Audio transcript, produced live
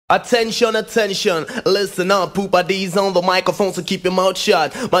Attention, attention, listen up, Poopa D's on the microphone, so keep your mouth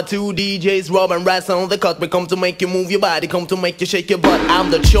shut. My two DJs, Rob and Ras on the cut. We come to make you move your body, come to make you shake your butt.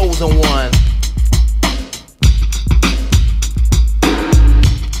 I'm the chosen one.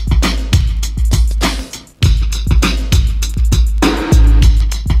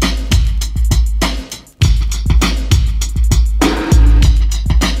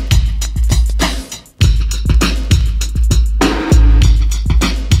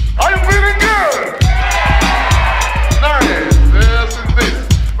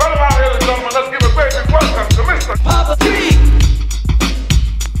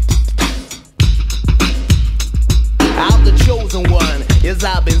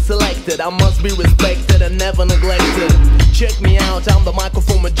 I've been selected, I must be respected and never neglected. Check me out, I'm the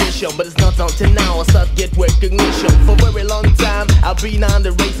microphone magician, but it's not until now I start get recognition. For a very long time, I've been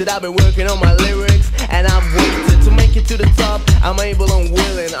underrated. I've been working on my lyrics, and I've waited to make it to the top. I'm able and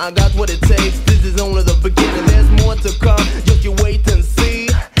willing, I got what it takes. This is only the beginning, there's more to come. Just you wait and see,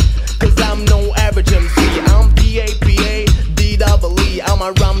 cause I'm no average MC. I'm D-A-P-A, D-double-E. I'm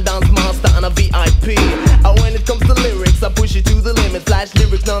a Ram Dance Master and a VIP. When it comes to lyrics, I push it to the limit. Flash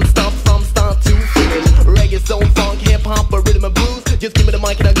lyrics non-stop from start to finish. Reggae, soul, funk, hip-hop, or rhythm and blues. Just give me the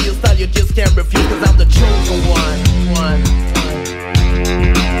mic and I'll give you a style you just can't refuse. Cause I'm the chosen one.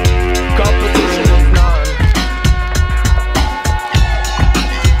 Competition is none.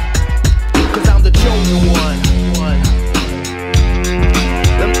 Cause I'm the chosen one.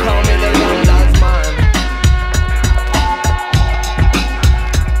 Them call me the Ram Dance man.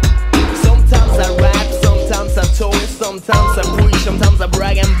 Sometimes I rap, sometimes I toast, sometimes I preach, sometimes I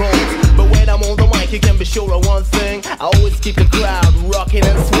brag and boast. But when I'm on the mic, you can be sure of one thing: I always keep the crowd rocking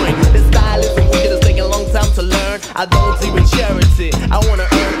and swing. The style isn't wicked, it's taking a long time to learn. I don't even charity, I wanna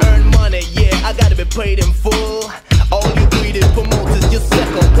earn money, yeah, I gotta be paid in full. All you greedy promoters, just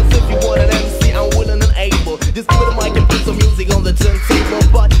settle. Cause if you want an MC, I'm willing and able. Just give me the mic and put some music on the turntable.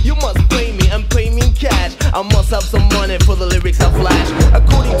 But you must pay me and pay me in cash. I must have some money for the lyrics I flash.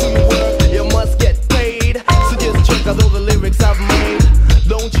 According to your work, you must get paid. So just check out all the lyrics I've made.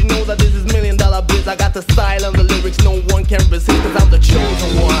 Don't you know that this is $1 million biz? I got the style and the lyrics no one can resist. Cause I'm the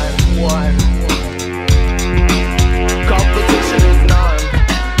chosen one. Competition is none.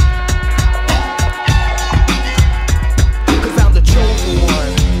 Cause I'm the chosen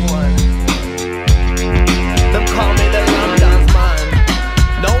one. Them call me the Ram Dance man.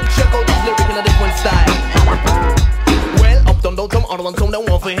 Don't check out this lyric in a different style. Well, up, down, all one tone, don't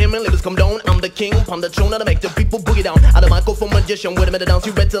want for him and lyrics come down. I'm the king upon the throne, and I make the people boogie down. I'm the microphone magician, with a minute dance,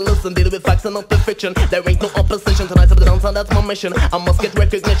 you better listen. Deal with facts and not the fiction. There ain't no opposition, tonight's up the dance and that's my mission. I must get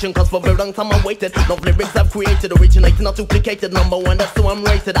recognition, cause for a very long time I waited. No lyrics I've created, originated, not duplicated. Number one, that's who I'm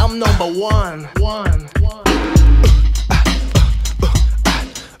rated, I'm number one.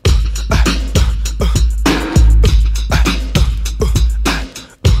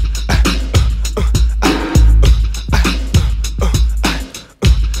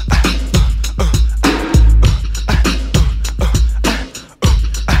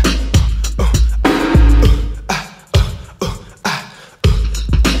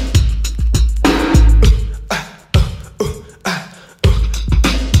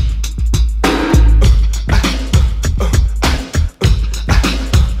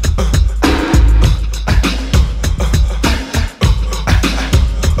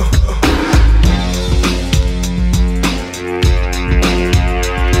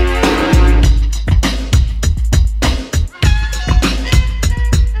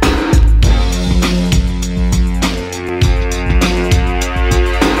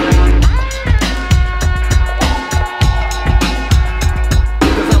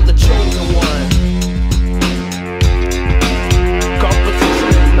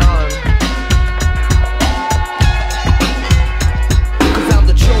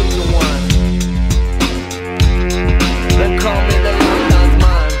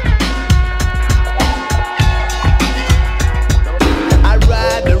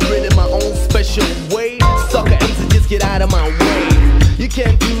 Get out of my way. You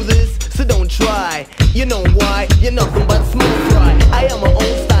can't do this, so don't try. You know why? You're nothing but smooth fry. I am my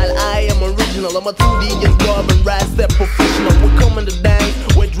own style, I am original. I'm a 2D, just Rob and Ras, they're professional. We're coming to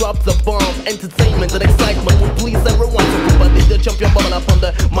dance, we drop the bomb. Entertainment and excitement, we please everyone. So Poopa did the champion bubble up on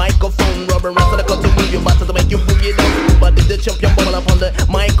the microphone. Rob and Ras and I cut to move your body to make you boogie down. Poopa did the champion bubble up on the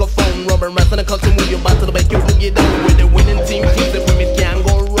microphone. Rob and Ras and I cut to move your body to make you boogie down. With the winning team, teams, if we can't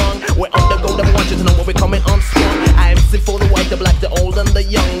go wrong. We're on the go, I want you to know what we're coming on strong. I MC for the white, the black, the old and the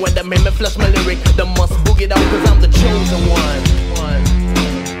young. When they make me flash my lyric, they must boogie down. Cause I'm the chosen one.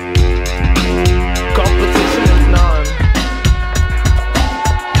 Competition is none.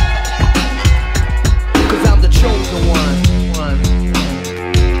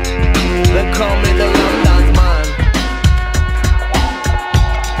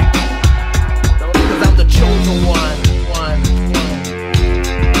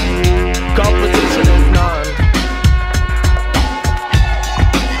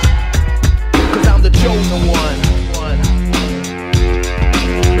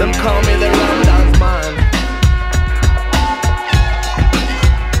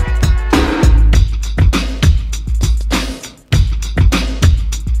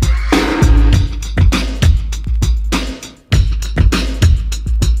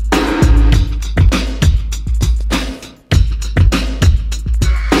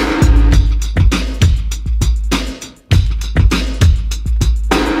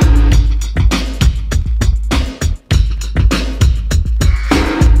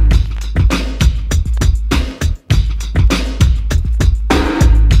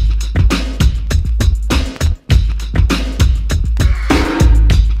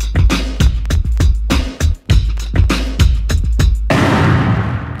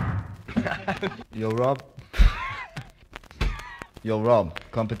 Yo, Rob. Yo, Rob.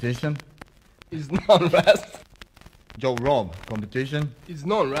 Competition? It's none, Raz. Yo, Rob. Competition? It's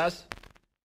none, Raz.